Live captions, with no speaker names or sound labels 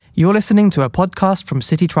You're listening to a podcast from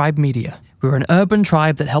City Tribe Media. We're an urban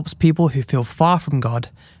tribe that helps people who feel far from God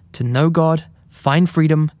to know God, find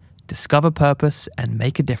freedom, discover purpose, and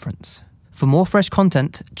make a difference. For more fresh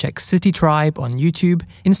content, check City Tribe on YouTube,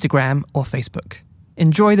 Instagram, or Facebook.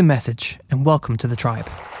 Enjoy the message, and welcome to the tribe.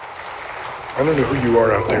 I don't know who you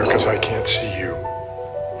are out there because I can't see you,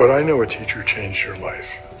 but I know a teacher changed your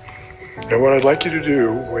life. And what I'd like you to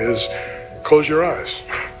do is close your eyes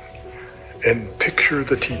and picture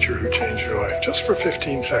the teacher who changed your life just for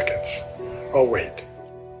 15 seconds. I'll wait.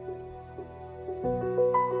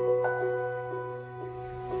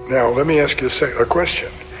 Now, let me ask you a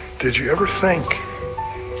question. Did you ever thank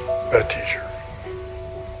that teacher?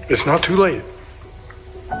 It's not too late.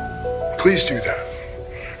 Please do that.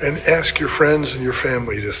 And ask your friends and your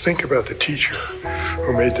family to think about the teacher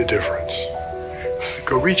who made the difference.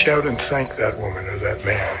 Go reach out and thank that woman or that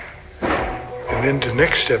man. And then the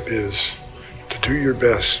next step is to do your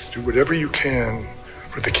best, do whatever you can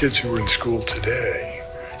for the kids who are in school today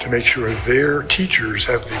to make sure their teachers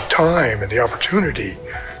have the time and the opportunity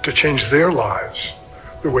to change their lives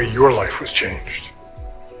the way your life was changed.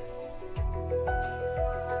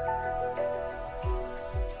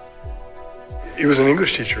 He was an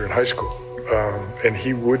English teacher in high school, and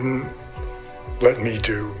he wouldn't let me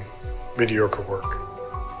do mediocre work.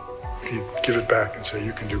 He'd give it back and say,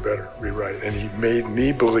 you can do better, rewrite. And he made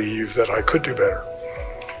me believe that I could do better.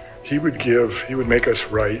 He would make us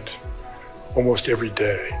write almost every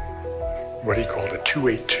day what he called a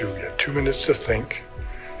 2-8-2. You had 2 minutes to think,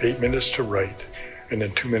 8 minutes to write, and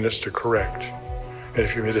then 2 minutes to correct. And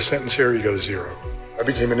if you made a sentence error, you got a 0. I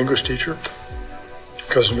became an English teacher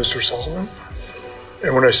because of Mr. Solomon.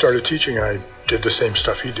 And when I started teaching, I did the same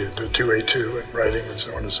stuff he did, the 2-8-2 and writing and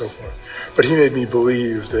so on and so forth. But he made me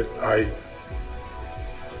believe that I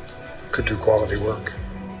could do quality work.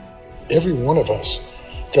 Every one of us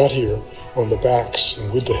got here on the backs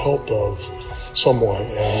and with the help of someone,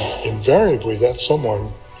 and invariably that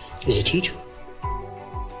someone was a teacher.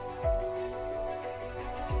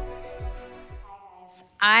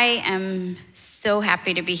 I am so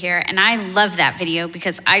happy to be here, and I love that video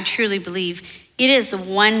because I truly believe it is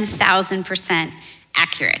 1,000%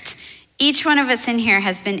 accurate. Each one of us in here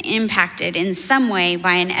has been impacted in some way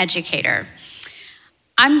by an educator.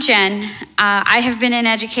 I'm Jen. I have been an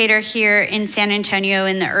educator here in San Antonio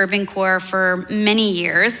in the Urban Core for many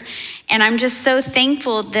years, and I'm just so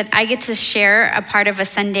thankful that I get to share a part of a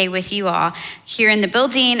Sunday with you all here in the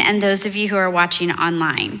building and those of you who are watching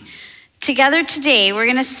online. Together today, we're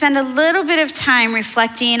going to spend a little bit of time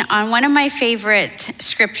reflecting on one of my favorite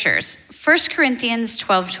scriptures, 1 Corinthians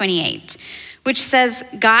 12:28, which says,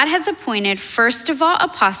 God has appointed first of all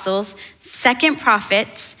apostles, second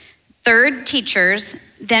prophets, third teachers,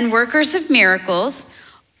 then workers of miracles,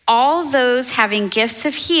 all those having gifts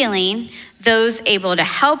of healing, those able to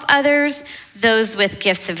help others, those with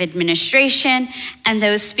gifts of administration, and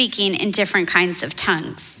those speaking in different kinds of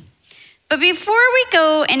tongues. But before we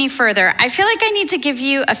go any further, I feel like I need to give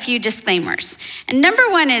you a few disclaimers. And number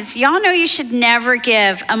one is, y'all know you should never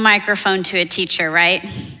give a microphone to a teacher, right?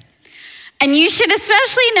 And you should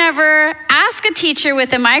especially never ask a teacher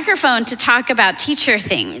with a microphone to talk about teacher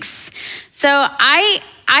things. So I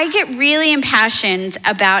get really impassioned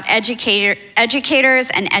about educators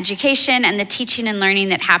and education and the teaching and learning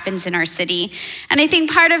that happens in our city. And I think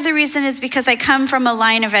part of the reason is because I come from a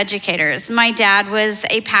line of educators. My dad was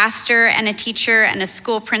a pastor and a teacher and a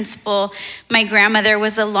school principal. My grandmother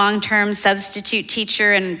was a long-term substitute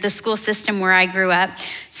teacher in the school system where I grew up.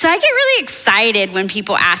 So I get really excited when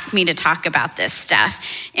people ask me to talk about this stuff.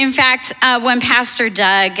 In fact, when Pastor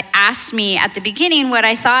Doug asked me at the beginning what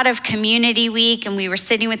I thought of Community Week, and we were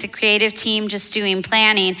sitting with the creative team just doing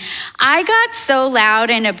planning, I got so loud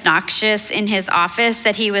and obnoxious in his office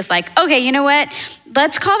that he was like, okay, you know what?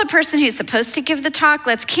 Let's call the person who's supposed to give the talk.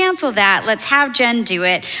 Let's cancel that. Let's have Jen do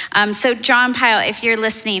it. So John Pyle, if you're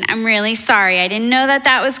listening, I'm really sorry. I didn't know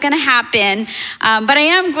that was going to happen. But I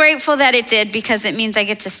am grateful that it did because it means I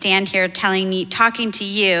get to stand here talking to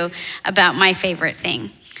you about my favorite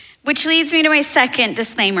thing. Which leads me to my second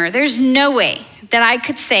disclaimer. There's no way that I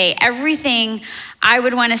could say everything I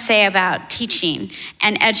would want to say about teaching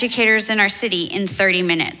and educators in our city in 30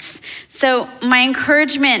 minutes. So my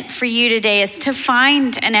encouragement for you today is to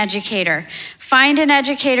find an educator. Find an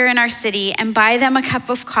educator in our city and buy them a cup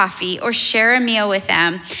of coffee or share a meal with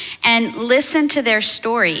them and listen to their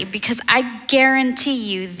story, because I guarantee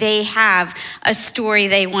you they have a story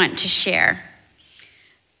they want to share.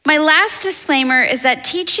 My last disclaimer is that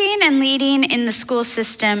teaching and leading in the school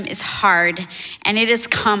system is hard and it is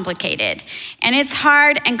complicated. And it's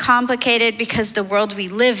hard and complicated because the world we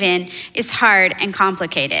live in is hard and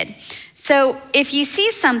complicated. So if you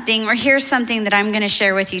see something or hear something that I'm going to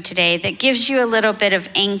share with you today that gives you a little bit of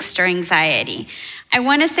angst or anxiety, I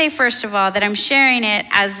want to say, first of all, that I'm sharing it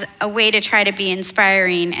as a way to try to be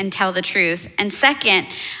inspiring and tell the truth. And second,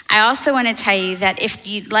 I also want to tell you that if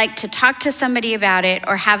you'd like to talk to somebody about it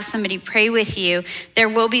or have somebody pray with you, there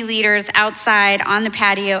will be leaders outside on the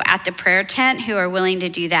patio at the prayer tent who are willing to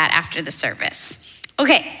do that after the service.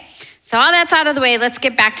 Okay, so all that's out of the way, let's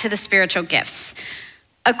get back to the spiritual gifts.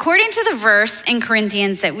 According to the verse in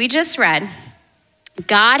Corinthians that we just read,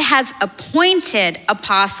 God has appointed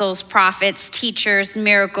apostles, prophets, teachers,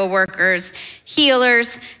 miracle workers,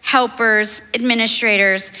 healers, helpers,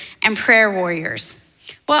 administrators, and prayer warriors.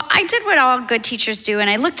 Well, I did what all good teachers do, and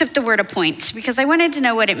I looked up the word appoint because I wanted to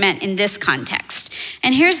know what it meant in this context.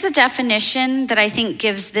 And here's the definition that I think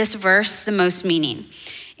gives this verse the most meaning.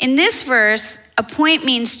 In this verse, appoint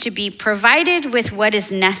means to be provided with what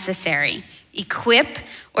is necessary, equip,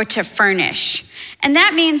 or to furnish. And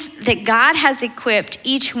that means that God has equipped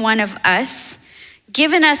each one of us,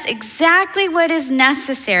 given us exactly what is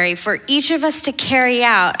necessary for each of us to carry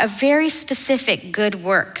out a very specific good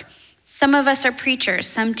work. Some of us are preachers,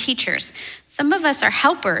 some teachers, some of us are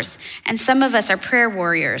helpers, and some of us are prayer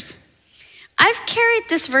warriors. I've carried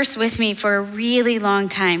this verse with me for a really long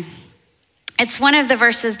time. It's one of the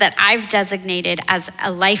verses that I've designated as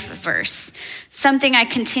a life verse, something I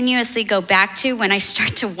continuously go back to when I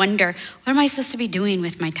start to wonder, what am I supposed to be doing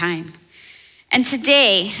with my time? And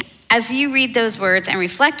today, as you read those words and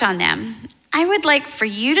reflect on them, I would like for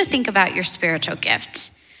you to think about your spiritual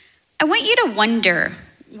gift. I want you to wonder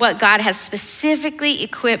what God has specifically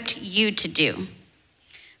equipped you to do.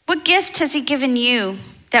 What gift has he given you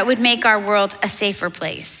that would make our world a safer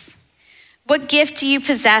place? What gift do you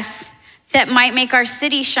possess that might make our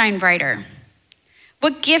city shine brighter?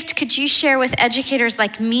 What gift could you share with educators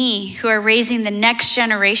like me who are raising the next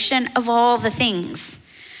generation of all the things?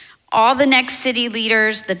 All the next city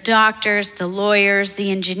leaders, the doctors, the lawyers, the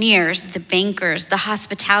engineers, the bankers, the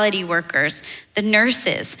hospitality workers, the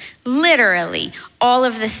nurses, literally all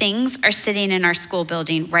of the things are sitting in our school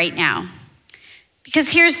building right now. Because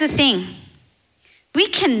here's the thing, we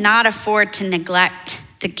cannot afford to neglect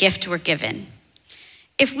the gift we're given.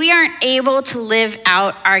 If we aren't able to live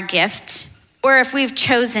out our gift, or if we've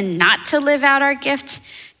chosen not to live out our gift,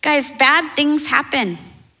 guys, bad things happen.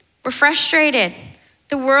 We're frustrated.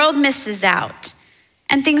 The world misses out.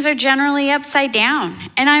 And things are generally upside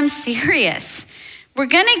down. And I'm serious. We're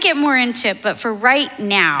gonna get more into it, but for right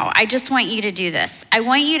now, I just want you to do this. I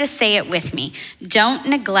want you to say it with me. Don't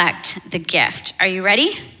neglect the gift. Are you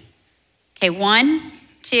ready? Okay, 1,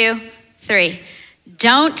 2, 3.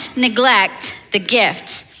 Don't neglect the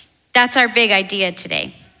gift. That's our big idea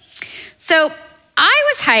today. So I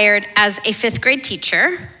was hired as a 5th grade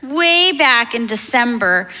teacher way back in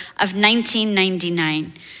December of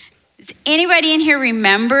 1999. Does anybody in here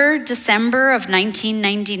remember December of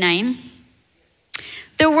 1999?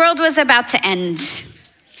 The world was about to end.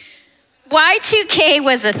 Y2K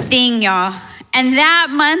was a thing, y'all. And that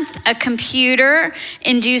month, a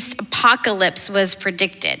computer-induced apocalypse was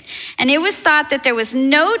predicted. And it was thought that there was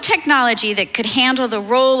no technology that could handle the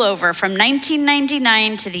rollover from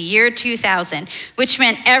 1999 to the year 2000, which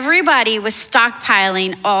meant everybody was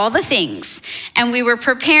stockpiling all the things. And we were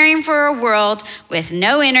preparing for a world with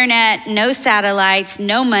no internet, no satellites,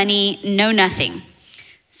 no money, no nothing.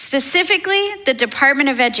 Specifically, the Department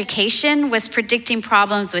of Education was predicting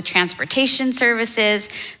problems with transportation services,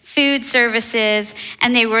 food services,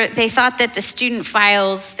 and they thought that the student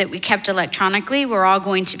files that we kept electronically were all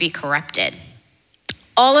going to be corrupted.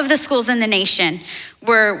 All of the schools in the nation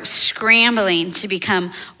were scrambling to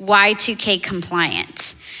become Y2K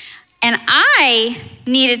compliant. And I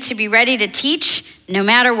needed to be ready to teach no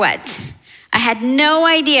matter what. I had no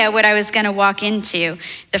idea what I was going to walk into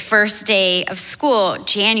the first day of school,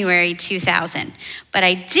 January 2000. But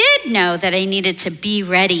I did know that I needed to be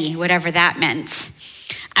ready, whatever that meant.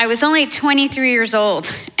 I was only 23 years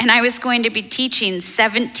old, and I was going to be teaching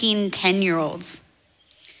 17 10-year-olds.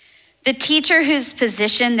 The teacher whose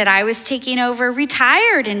position that I was taking over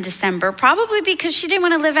retired in December, probably because she didn't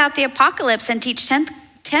want to live out the apocalypse and teach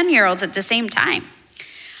 10-year-olds at the same time.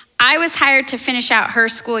 I was hired to finish out her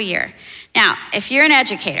school year. Now, if you're an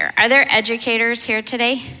educator, are there educators here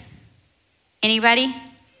today? Anybody?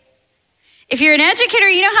 If you're an educator,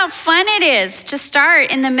 you know how fun it is to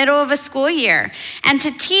start in the middle of a school year and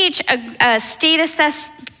to teach a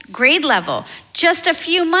state-assessed grade level, just a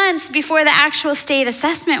few months before the actual state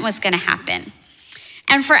assessment was going to happen.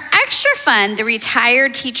 And for extra fun, the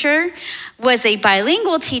retired teacher was a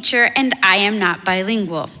bilingual teacher, and I am not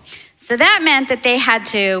bilingual. So that meant that they had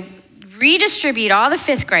to redistribute all the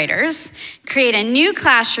fifth graders, create a new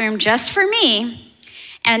classroom just for me.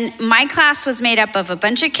 And my class was made up of a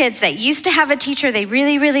bunch of kids that used to have a teacher they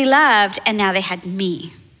really, really loved, and now they had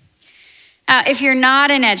me. If you're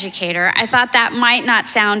not an educator, I thought that might not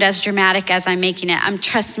sound as dramatic as I'm making it.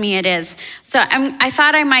 Trust me, it is. So I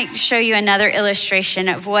thought I might show you another illustration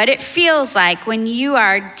of what it feels like when you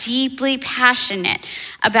are deeply passionate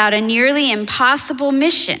about a nearly impossible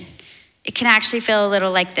mission. It can actually feel a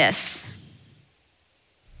little like this.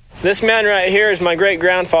 This man right here is my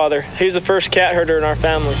great-grandfather. He's the first cat herder in our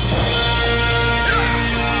family.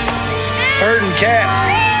 Herding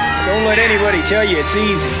cats. Don't let anybody tell you it's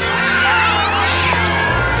easy.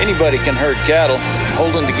 Anybody can herd cattle.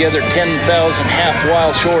 Holding together 10,000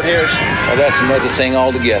 half-wild short hairs, well, that's another thing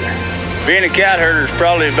altogether. Being a cat herder is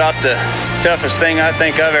probably about the toughest thing I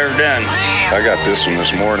think I've ever done. I got this one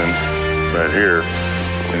this morning, right here,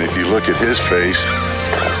 and if you look at his face,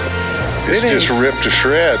 it's just ripped to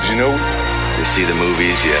shreds, you know? You see the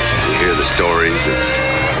movies, you hear the stories,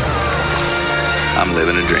 I'm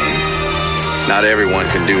living a dream. Not everyone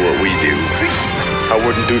can do what we do. I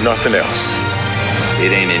wouldn't do nothing else.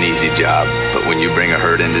 It ain't an easy job, but when you bring a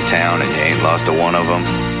herd into town and you ain't lost a one of them,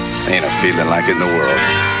 ain't a feeling like it in the world.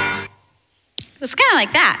 It was kind of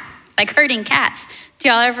like that, like herding cats. Do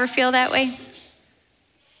y'all ever feel that way?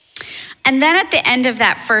 And then at the end of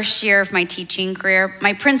that first year of my teaching career,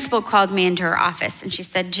 my principal called me into her office and she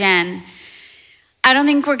said, Jen, I don't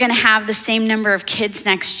think we're going to have the same number of kids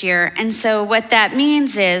next year. And so what that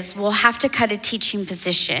means is we'll have to cut a teaching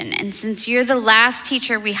position. And since you're the last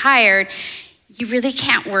teacher we hired, you really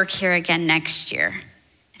can't work here again next year.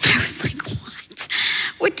 And I was like, what?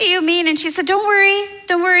 What do you mean? And she said, don't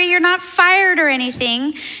worry, you're not fired or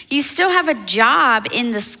anything. You still have a job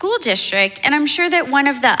in the school district, and I'm sure that one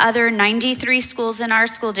of the other 93 schools in our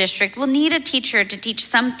school district will need a teacher to teach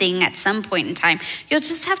something at some point in time. You'll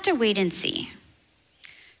just have to wait and see.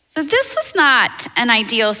 So this was not an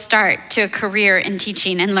ideal start to a career in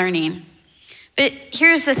teaching and learning. But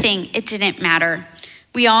here's the thing, it didn't matter.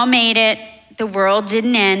 We all made it. The world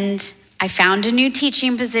didn't end. I found a new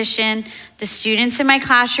teaching position. The students in my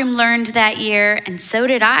classroom learned that year, and so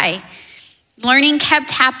did I. Learning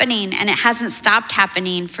kept happening, and it hasn't stopped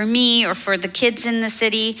happening for me or for the kids in the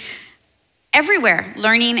city. Everywhere,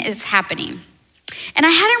 learning is happening. And I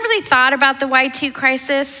hadn't really thought about the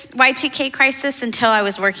Y2K crisis until I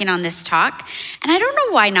was working on this talk. And I don't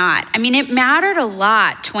know why not. I mean, it mattered a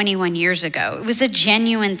lot 21 years ago. It was a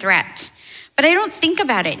genuine threat. But I don't think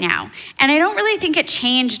about it now. And I don't really think it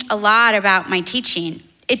changed a lot about my teaching.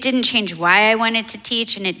 It didn't change why I wanted to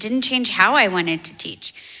teach, and it didn't change how I wanted to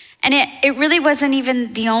teach. And it really wasn't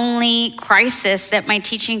even the only crisis that my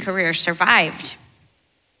teaching career survived.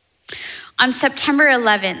 On September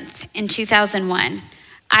 11th in 2001,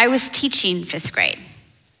 I was teaching fifth grade.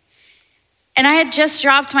 And I had just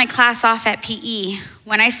dropped my class off at PE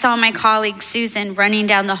when I saw my colleague Susan running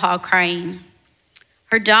down the hall crying.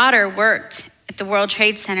 Her daughter worked at the World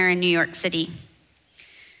Trade Center in New York City.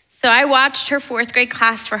 So I watched her fourth grade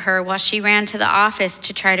class for her while she ran to the office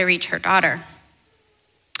to try to reach her daughter.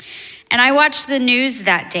 And I watched the news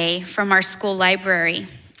that day from our school library.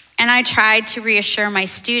 And I tried to reassure my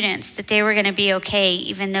students that they were going to be okay,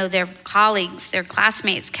 even though their colleagues, their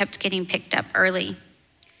classmates, kept getting picked up early.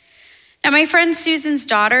 Now, my friend Susan's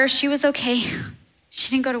daughter, she was okay.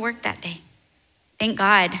 She didn't go to work that day. Thank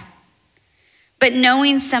God. But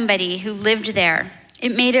knowing somebody who lived there,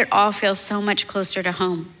 it made it all feel so much closer to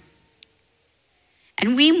home.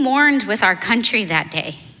 And we mourned with our country that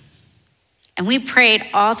day. And we prayed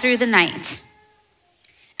all through the night.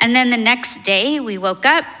 And then the next day, we woke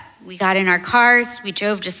up, we got in our cars, we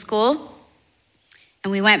drove to school,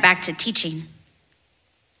 and we went back to teaching.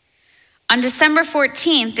 On December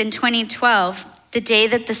 14th in 2012, the day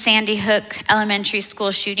that the Sandy Hook Elementary School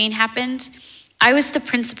shooting happened, I was the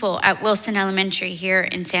principal at Wilson Elementary here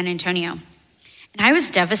in San Antonio, and I was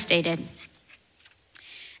devastated.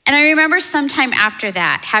 And I remember sometime after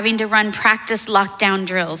that, having to run practice lockdown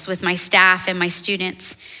drills with my staff and my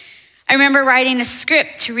students. I remember writing a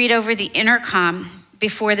script to read over the intercom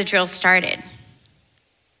before the drill started.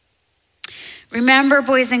 Remember,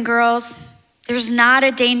 boys and girls, there's not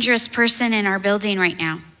a dangerous person in our building right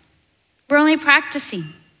now. We're only practicing.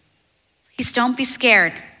 Please don't be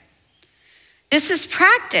scared. This is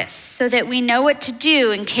practice so that we know what to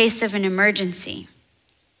do in case of an emergency.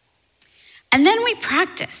 And then we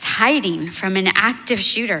practiced hiding from an active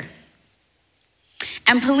shooter.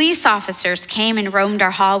 And police officers came and roamed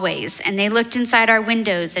our hallways, and they looked inside our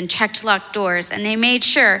windows and checked locked doors, and they made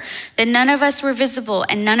sure that none of us were visible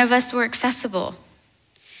and none of us were accessible.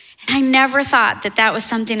 And I never thought that that was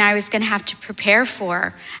something I was going to have to prepare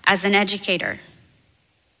for as an educator.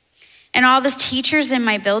 And all the teachers in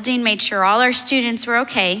my building made sure all our students were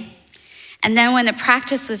okay. And then when the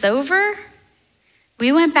practice was over,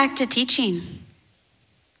 we went back to teaching.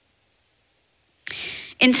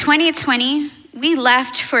 In 2020, we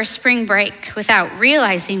left for spring break without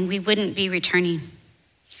realizing we wouldn't be returning.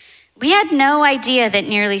 We had no idea that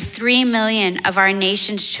nearly 3 million of our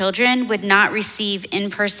nation's children would not receive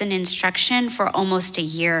in-person instruction for almost a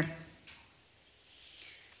year.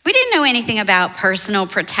 We didn't know anything about personal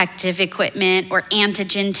protective equipment or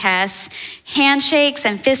antigen tests. Handshakes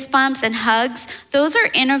and fist bumps and hugs, those are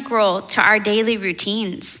integral to our daily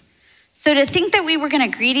routines. So to think that we were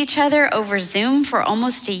going to greet each other over Zoom for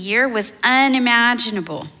almost a year was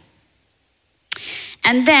unimaginable.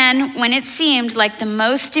 And then, when it seemed like the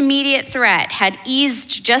most immediate threat had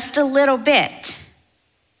eased just a little bit,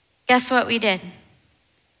 guess what we did?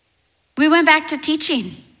 We went back to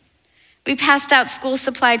teaching. We passed out school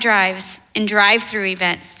supply drives and drive-through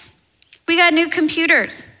events. We got new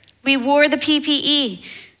computers. We wore the PPE.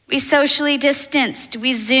 We socially distanced.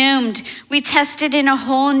 We Zoomed. We tested in a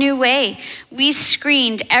whole new way. We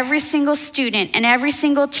screened every single student and every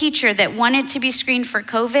single teacher that wanted to be screened for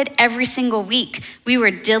COVID every single week. We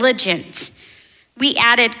were diligent. We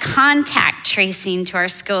added contact tracing to our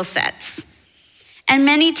skill sets. And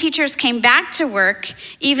many teachers came back to work,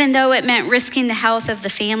 even though it meant risking the health of the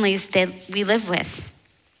families that we live with.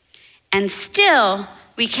 And still,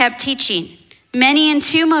 we kept teaching. Many in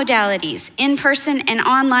 2 modalities, in-person and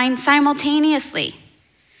online simultaneously.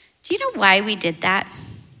 Do you know why we did that?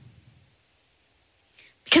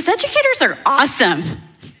 Because educators are awesome.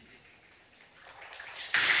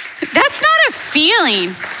 That's not a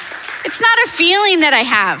feeling. It's not a feeling that I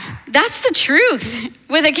have. That's the truth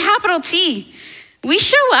with a capital T. We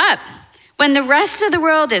show up when the rest of the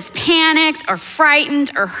world is panicked or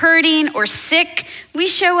frightened or hurting or sick. We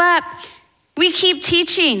show up. We keep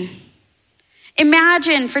teaching.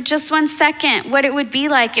 Imagine for just 1 second what it would be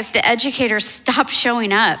like if the educators stopped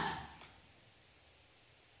showing up.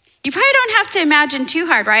 You probably don't have to imagine too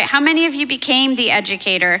hard, right? How many of you became the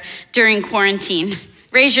educator during quarantine?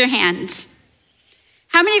 Raise your hands.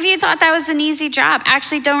 How many of you thought that was an easy job?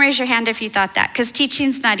 Actually, don't raise your hand if you thought that, because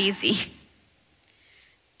teaching's not easy.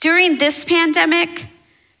 During this pandemic,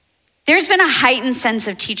 there's been a heightened sense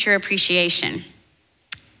of teacher appreciation.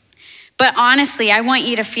 But honestly, I want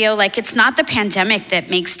you to feel like it's not the pandemic that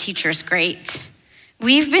makes teachers great.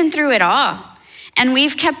 We've been through it all, and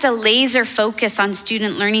we've kept a laser focus on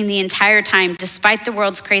student learning the entire time, despite the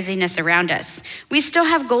world's craziness around us. We still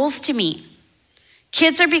have goals to meet.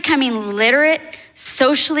 Kids are becoming literate,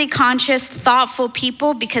 socially conscious, thoughtful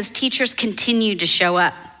people because teachers continue to show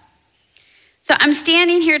up. So I'm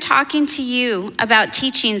standing here talking to you about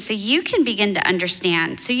teaching so you can begin to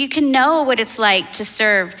understand, so you can know what it's like to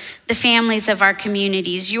serve the families of our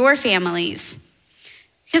communities, your families.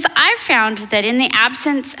 Because I've found that in the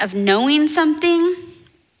absence of knowing something,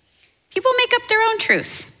 people make up their own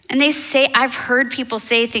truth. And I've heard people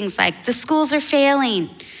say things like, the schools are failing.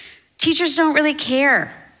 Teachers don't really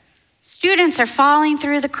care. Students are falling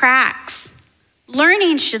through the cracks.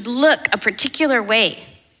 Learning should look a particular way.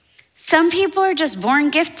 Some people are just born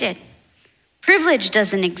gifted. Privilege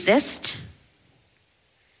doesn't exist.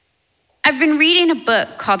 I've been reading a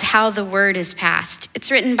book called How the Word is Passed.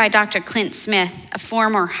 It's written by Dr. Clint Smith, a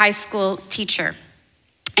former high school teacher.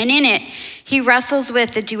 And in it, he wrestles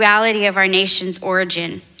with the duality of our nation's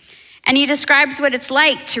origin. And he describes what it's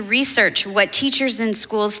like to research what teachers in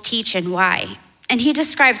schools teach and why. And he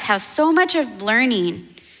describes how so much of learning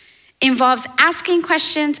involves asking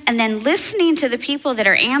questions and then listening to the people that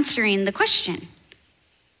are answering the question.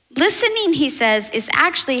 Listening, he says, is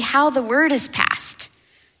actually how the word is passed.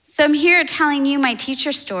 So I'm here telling you my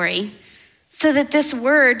teacher story so that this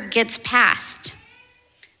word gets passed.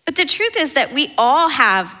 But the truth is that we all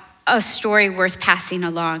have a story worth passing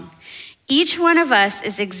along. Each one of us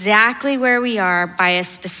is exactly where we are by a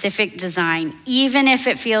specific design, even if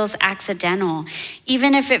it feels accidental,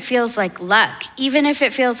 even if it feels like luck, even if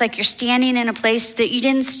it feels like you're standing in a place that you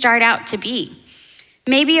didn't start out to be.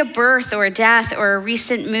 Maybe a birth or a death or a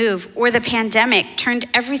recent move or the pandemic turned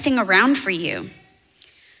everything around for you.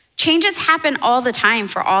 Changes happen all the time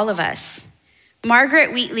for all of us.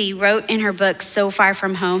 Margaret Wheatley wrote in her book, So Far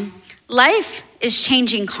From Home, life is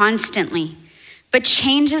changing constantly. But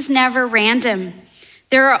change is never random.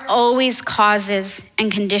 There are always causes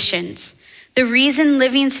and conditions. The reason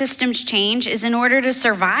living systems change is in order to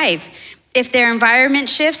survive. If their environment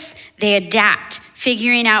shifts, they adapt,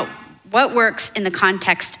 figuring out what works in the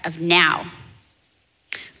context of now.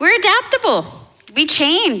 We're adaptable. We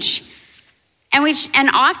change. And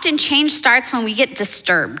often change starts when we get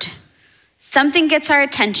disturbed. Something gets our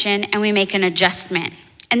attention and we make an adjustment.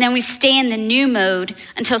 And then we stay in the new mode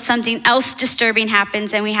until something else disturbing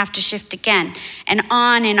happens and we have to shift again. And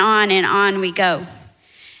on and on and on we go.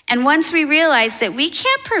 And once we realize that we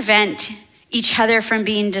can't prevent each other from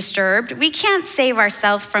being disturbed, we can't save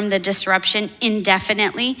ourselves from the disruption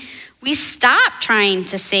indefinitely, we stop trying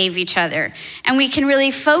to save each other. And we can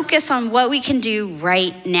really focus on what we can do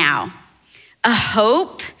right now. A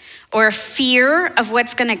hope or a fear of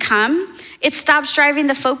what's going to come, it stops driving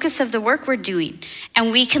the focus of the work we're doing.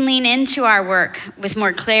 And we can lean into our work with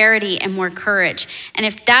more clarity and more courage. And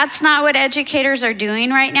if that's not what educators are doing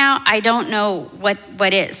right now, I don't know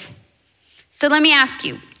what is. So let me ask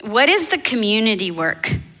you, what is the community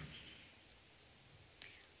work?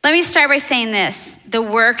 Let me start by saying this. The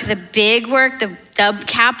work, the big work, the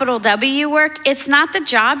capital W work, it's not the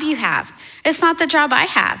job you have. It's not the job I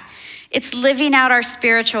have. It's living out our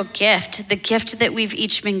spiritual gift, the gift that we've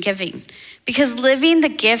each been giving. Because living the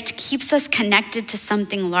gift keeps us connected to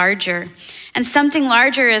something larger. And something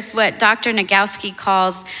larger is what Dr. Nagoski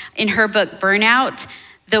calls in her book, Burnout,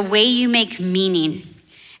 the way you make meaning.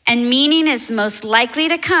 And meaning is most likely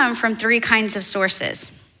to come from three kinds of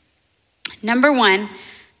sources. Number one,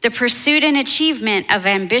 the pursuit and achievement of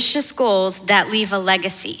ambitious goals that leave a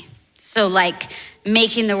legacy. So like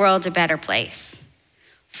making the world a better place.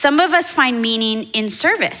 Some of us find meaning in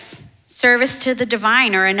service to the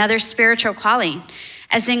divine or another spiritual calling,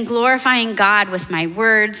 as in glorifying God with my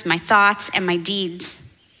words, my thoughts, and my deeds.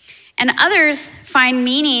 And others find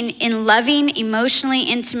meaning in loving, emotionally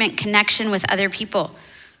intimate connection with other people,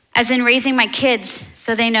 as in raising my kids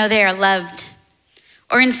so they know they are loved,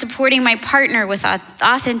 or in supporting my partner with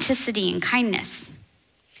authenticity and kindness.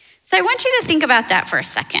 So I want you to think about that for a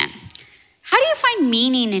second. How do you find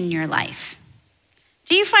meaning in your life?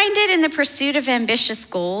 Do you find it in the pursuit of ambitious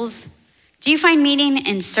goals? Do you find meaning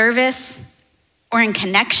in service or in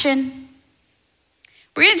connection?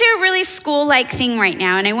 We're going to do a really school-like thing right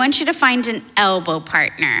now, and I want you to find an elbow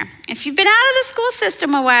partner. If you've been out of the school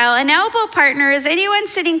system a while, an elbow partner is anyone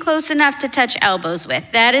sitting close enough to touch elbows with.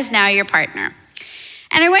 That is now your partner.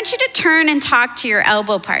 And I want you to turn and talk to your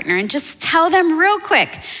elbow partner and just tell them real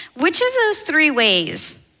quick, which of those three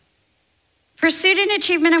ways, pursuit and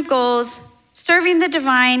achievement of goals, serving the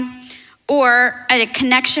divine, or a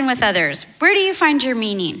connection with others, where do you find your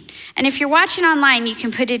meaning? And if you're watching online, you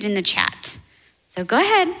can put it in the chat. So go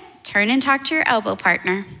ahead, turn and talk to your elbow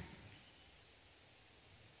partner.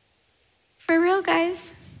 For real,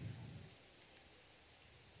 guys.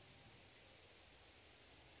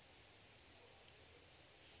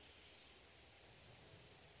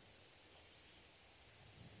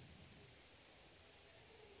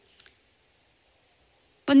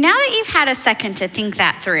 Well, now that you've had a second to think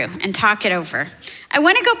that through and talk it over, I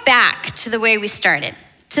want to go back to the way we started,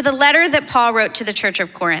 to the letter that Paul wrote to the church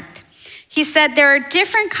of Corinth. He said there are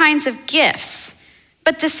different kinds of gifts,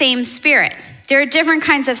 but the same Spirit. There are different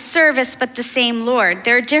kinds of service, but the same Lord.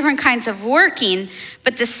 There are different kinds of working,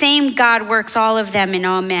 but the same God works all of them in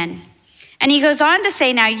all men. And he goes on to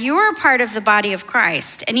say, now you are a part of the body of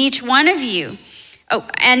Christ, and each one of you,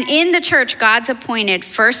 and in the church, God's appointed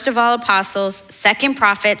first of all apostles, second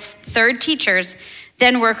prophets, third teachers,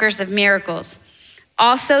 then workers of miracles.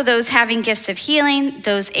 Also those having gifts of healing,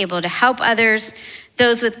 those able to help others,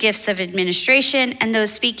 those with gifts of administration, and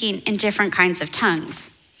those speaking in different kinds of tongues.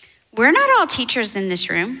 We're not all teachers in this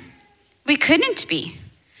room. We couldn't be.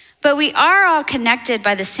 But we are all connected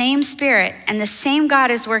by the same Spirit, and the same God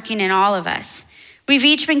is working in all of us. We've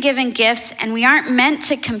each been given gifts, and we aren't meant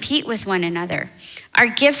to compete with one another. Our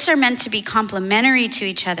gifts are meant to be complementary to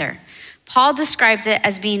each other. Paul describes it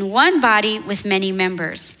as being one body with many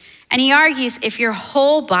members. And he argues if your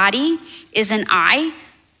whole body is an eye,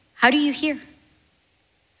 how do you hear?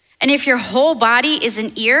 And if your whole body is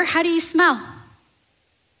an ear, how do you smell?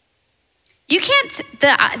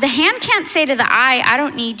 The hand can't say to the eye, I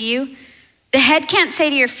don't need you. The head can't say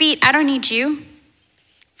to your feet, I don't need you.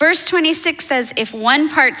 Verse 26 says, if one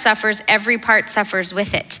part suffers, every part suffers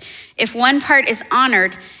with it. If one part is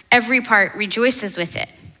honored, every part rejoices with it.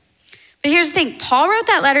 But here's the thing, Paul wrote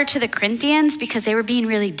that letter to the Corinthians because they were being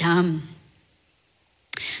really dumb.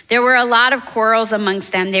 There were a lot of quarrels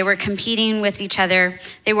amongst them. They were competing with each other.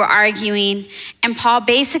 They were arguing. And Paul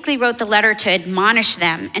basically wrote the letter to admonish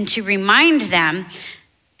them and to remind them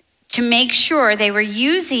to make sure they were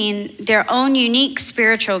using their own unique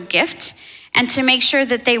spiritual gift and to make sure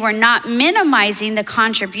that they were not minimizing the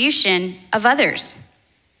contribution of others.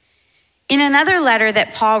 In another letter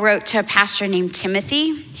that Paul wrote to a pastor named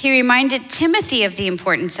Timothy, he reminded Timothy of the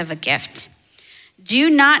importance of a gift. Do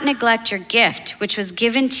not neglect your gift, which was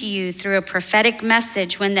given to you through a prophetic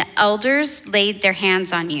message when the elders laid their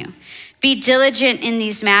hands on you. Be diligent in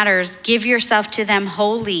these matters. Give yourself to them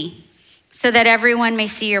wholly, so that everyone may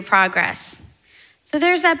see your progress. So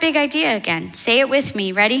there's that big idea again. Say it with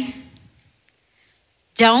me. Ready?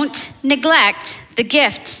 Don't neglect the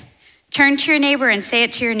gift. Turn to your neighbor and say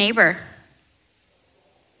it to your neighbor.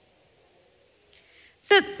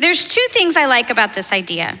 So there's two things I like about this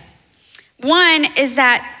idea. One is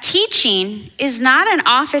that teaching is not an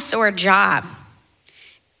office or a job.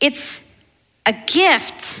 It's a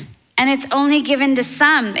gift, and it's only given to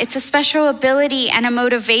some. It's a special ability and a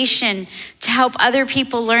motivation to help other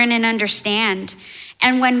people learn and understand.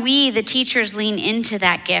 And when we, the teachers, lean into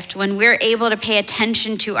that gift, when we're able to pay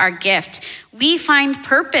attention to our gift, we find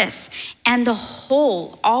purpose, and the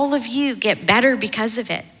whole, all of you, get better because of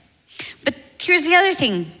it. But here's the other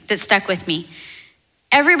thing that stuck with me.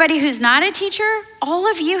 Everybody who's not a teacher,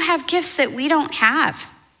 all of you have gifts that we don't have.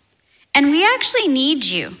 And we actually need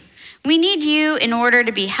you. We need you in order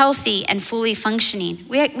to be healthy and fully functioning.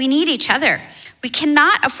 We need each other. We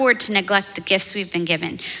cannot afford to neglect the gifts we've been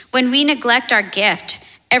given. When we neglect our gift,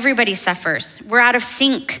 everybody suffers. We're out of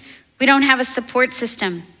sync. We don't have a support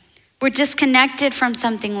system. We're disconnected from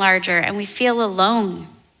something larger, and we feel alone.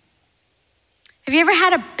 Have you ever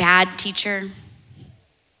had a bad teacher?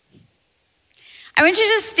 I want you to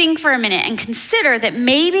just think for a minute and consider that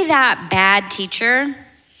maybe that bad teacher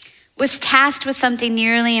was tasked with something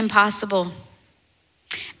nearly impossible,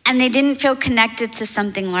 and they didn't feel connected to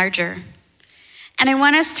something larger. And I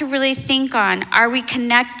want us to really think on, are we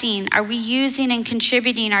connecting? Are we using and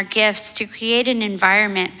contributing our gifts to create an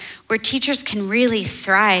environment where teachers can really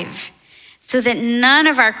thrive so that none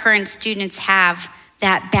of our current students have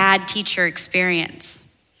that bad teacher experience?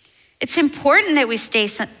 It's important that we stay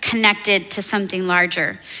connected to something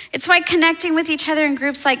larger. It's why connecting with each other in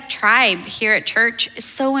groups like Tribe here at church is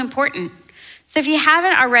so important. So if you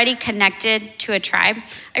haven't already connected to a Tribe,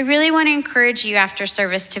 I really want to encourage you after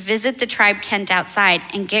service to visit the Tribe tent outside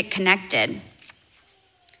and get connected.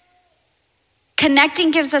 Connecting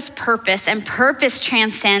gives us purpose, and purpose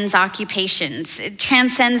transcends occupations. It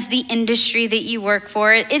transcends the industry that you work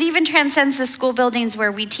for. It even transcends the school buildings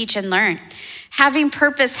where we teach and learn. Having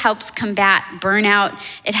purpose helps combat burnout.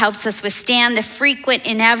 It helps us withstand the frequent,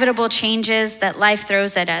 inevitable changes that life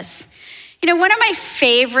throws at us. You know, one of my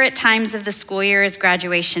favorite times of the school year is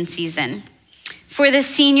graduation season. For the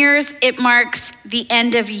seniors, it marks the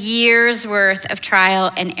end of years worth of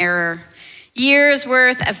trial and error, years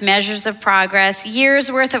worth of measures of progress, years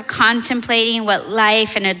worth of contemplating what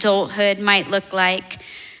life and adulthood might look like.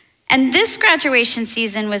 And this graduation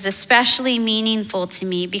season was especially meaningful to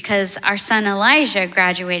me because our son Elijah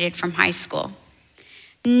graduated from high school.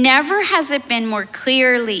 Never has it been more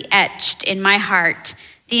clearly etched in my heart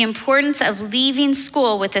the importance of leaving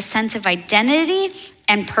school with a sense of identity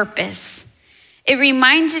and purpose. It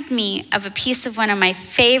reminded me of a piece of one of my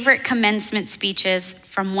favorite commencement speeches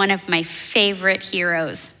from one of my favorite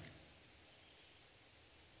heroes.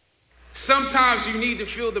 Sometimes you need to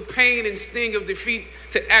feel the pain and sting of defeat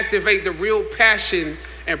to activate the real passion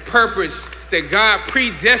and purpose that God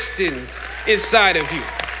predestined inside of you.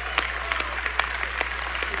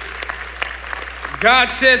 God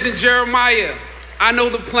says in Jeremiah, I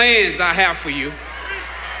know the plans I have for you.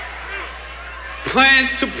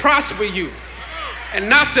 Plans to prosper you and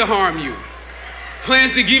not to harm you.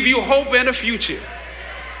 Plans to give you hope and a future.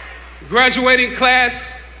 Graduating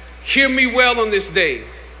class, hear me well on this day.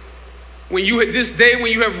 When you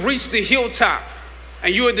have reached the hilltop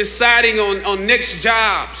and you are deciding on next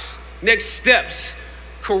jobs, next steps,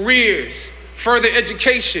 careers, further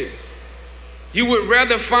education, you would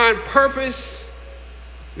rather find purpose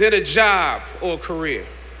than a job or a career.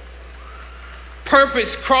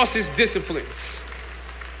 Purpose crosses disciplines.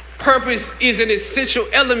 Purpose is an essential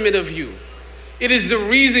element of you. It is the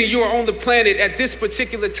reason you are on the planet at this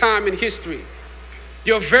particular time in history.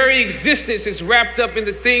 Your very existence is wrapped up in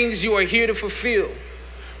the things you are here to fulfill.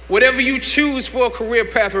 Whatever you choose for a career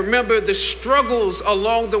path, remember the struggles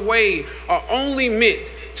along the way are only meant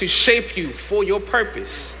to shape you for your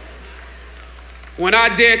purpose. When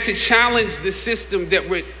I dare to challenge the system that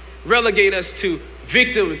would relegate us to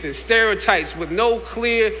victims and stereotypes with no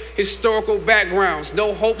clear historical backgrounds,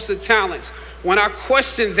 no hopes or talents, when I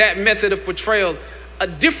questioned that method of portrayal, a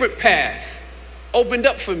different path opened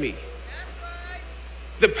up for me.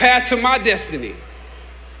 the path to my destiny.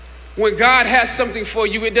 When God has something for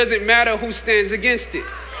you, it doesn't matter who stands against it.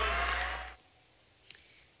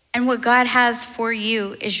 And what God has for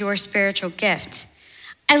you is your spiritual gift.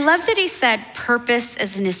 I love that he said purpose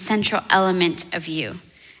is an essential element of you.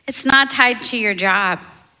 It's not tied to your job.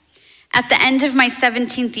 At the end of my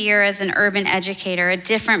 17th year as an urban educator, a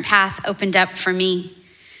different path opened up for me.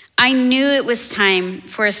 I knew it was time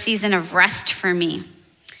for a season of rest for me.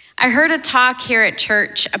 I heard a talk here at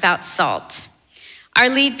church about salt. Our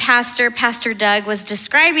lead pastor, Pastor Doug, was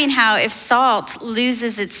describing how if salt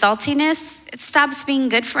loses its saltiness, it stops being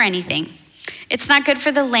good for anything. It's not good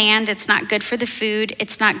for the land, it's not good for the food,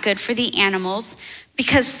 it's not good for the animals,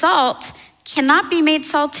 because salt cannot be made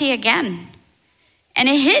salty again. And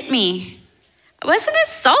it hit me. I wasn't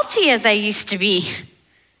as salty as I used to be.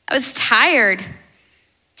 I was tired.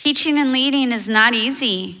 Teaching and leading is not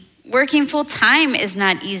easy. Working full time is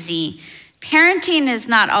not easy. Parenting is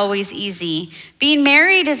not always easy. Being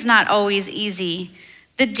married is not always easy.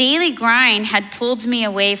 The daily grind had pulled me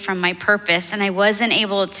away from my purpose, and I wasn't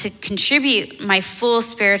able to contribute my full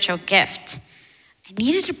spiritual gift. I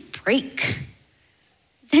needed a break.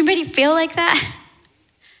 Does anybody feel like that?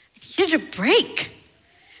 I needed a break.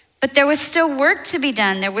 But there was still work to be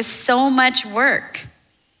done. There was so much work.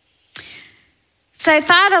 So I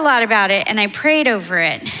thought a lot about it and I prayed over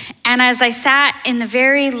it. And as I sat in the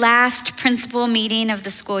very last principal meeting of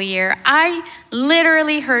the school year, I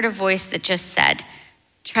literally heard a voice that just said,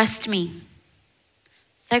 "Trust me."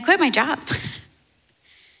 So I quit my job.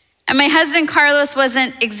 And my husband, Carlos,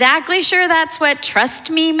 wasn't exactly sure that's what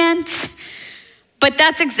trust me meant, but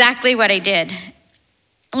that's exactly what I did.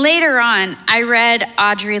 Later on, I read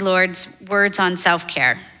Audre Lorde's words on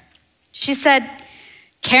self-care. She said,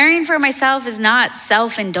 "Caring for myself is not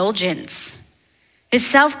self-indulgence. It's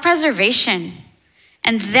self-preservation.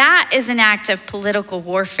 And that is an act of political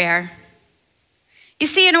warfare." You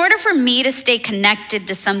see, in order for me to stay connected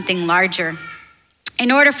to something larger, in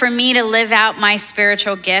order for me to live out my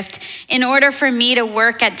spiritual gift, in order for me to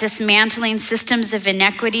work at dismantling systems of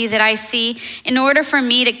inequity that I see, in order for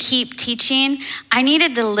me to keep teaching, I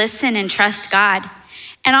needed to listen and trust God.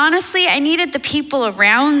 And honestly, I needed the people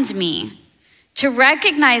around me to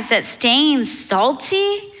recognize that staying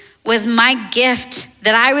salty was my gift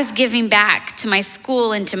that I was giving back to my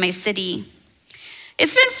school and to my city.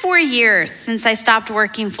 It's been 4 years since I stopped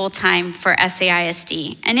working full-time for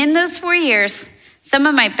SAISD. And in those 4 years, some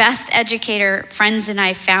of my best educator friends and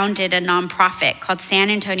I founded a nonprofit called San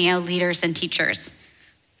Antonio Leaders and Teachers,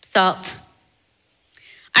 SALT.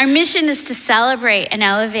 Our mission is to celebrate and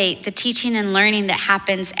elevate the teaching and learning that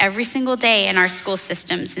happens every single day in our school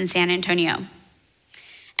systems in San Antonio.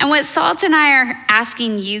 And what SALT and I are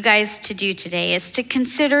asking you guys to do today is to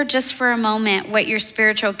consider just for a moment what your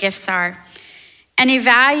spiritual gifts are and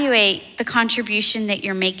evaluate the contribution that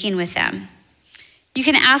you're making with them. You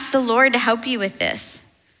can ask the Lord to help you with this.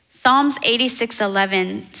 Psalms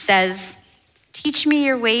 86:11 says, "Teach me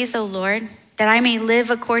your ways, O Lord, that I may live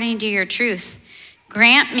according to your truth.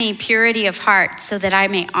 Grant me purity of heart so that I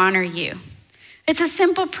may honor you." It's a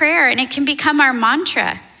simple prayer and it can become our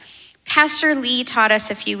mantra. Pastor Lee taught us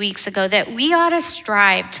a few weeks ago that we ought to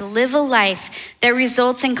strive to live a life that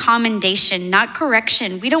results in commendation, not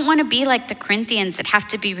correction. We don't want to be like the Corinthians that have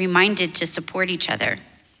to be reminded to support each other.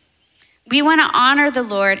 We want to honor the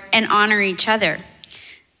Lord and honor each other.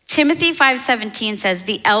 Timothy 5:17 says,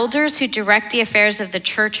 "The elders who direct the affairs of the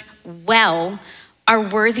church well are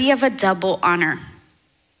worthy of a double honor,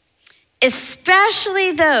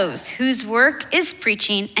 especially those whose work is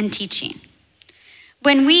preaching and teaching."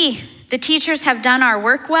 When we, the teachers, have done our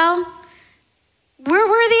work well, we're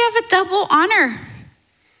worthy of a double honor.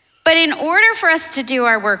 But in order for us to do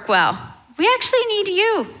our work well, we actually need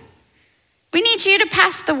you. We need you to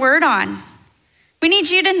pass the word on. We need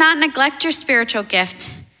you to not neglect your spiritual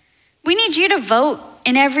gift. We need you to vote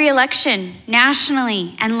in every election,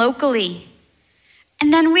 nationally and locally.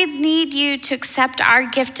 And then we need you to accept our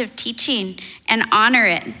gift of teaching and honor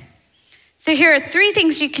it. So here are 3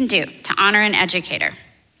 things you can do to honor an educator.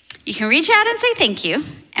 You can reach out and say thank you.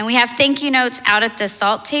 And we have thank you notes out at the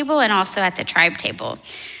SALT table and also at the tribe table.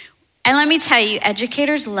 And let me tell you,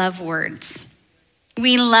 educators love words.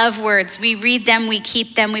 We love words. We read them, we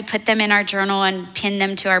keep them, we put them in our journal and pin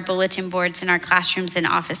them to our bulletin boards in our classrooms and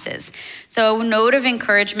offices. So a note of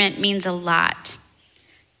encouragement means a lot.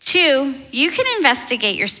 2, you can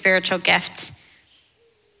investigate your spiritual gift.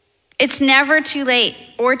 It's never too late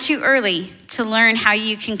or too early to learn how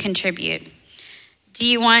you can contribute. Do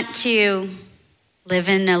you want to live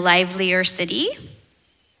in a livelier city?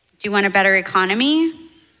 Do you want a better economy?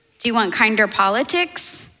 Do you want kinder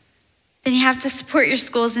politics? then you have to support your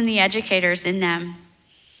schools and the educators in them.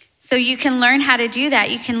 So you can learn how to do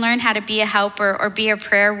that. You can learn how to be a helper or be a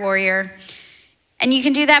prayer warrior. And you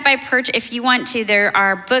can do that by if you want to. There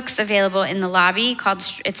are books available in the lobby.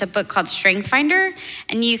 It's a book called Strength Finder,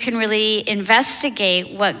 and you can really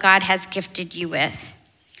investigate what God has gifted you with.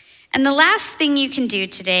 And the last thing you can do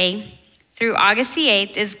today through August the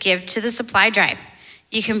 8th is give to the supply drive.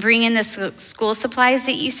 You can bring in the school supplies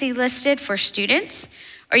that you see listed for students,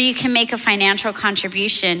 or you can make a financial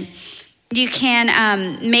contribution. You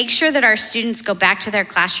can make sure that our students go back to their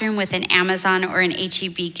classroom with an Amazon or an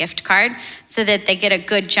HEB gift card so that they get a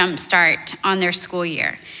good jump start on their school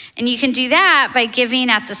year. And you can do that by giving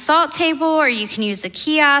at the SALT table, or you can use a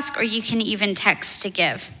kiosk, or you can even text to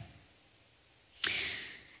give.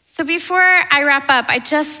 So before I wrap up,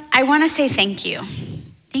 I want to say thank you.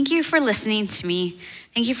 Thank you for listening to me.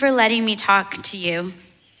 Thank you for letting me talk to you.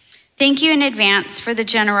 Thank you in advance for the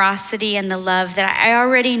generosity and the love that I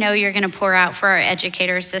already know you're going to pour out for our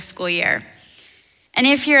educators this school year. And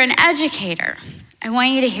if you're an educator, I want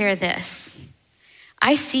you to hear this.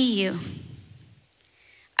 I see you.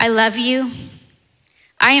 I love you.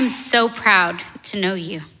 I am so proud to know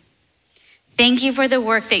you. Thank you for the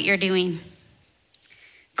work that you're doing.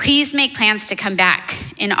 Please make plans to come back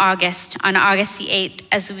in August, on August the 8th,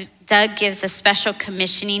 as Doug gives a special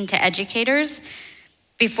commissioning to educators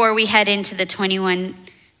before we head into the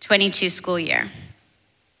 21-22 school year.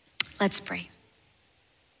 Let's pray.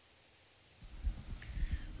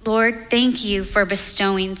 Lord, thank you for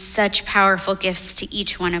bestowing such powerful gifts to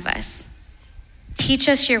each one of us. Teach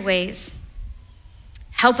us your ways.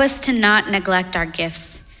 Help us to not neglect our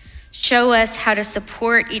gifts. Show us how to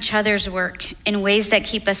support each other's work in ways that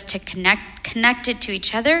keep us connected to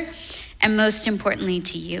each other, and most importantly,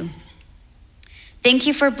 to you. Thank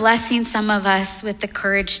you for blessing some of us with the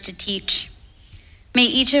courage to teach. May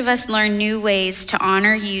each of us learn new ways to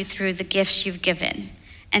honor you through the gifts you've given.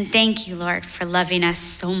 And thank you, Lord, for loving us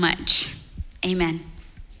so much. Amen.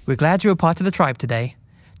 We're glad you were part of the tribe today.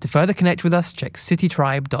 To further connect with us, check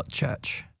citytribe.church.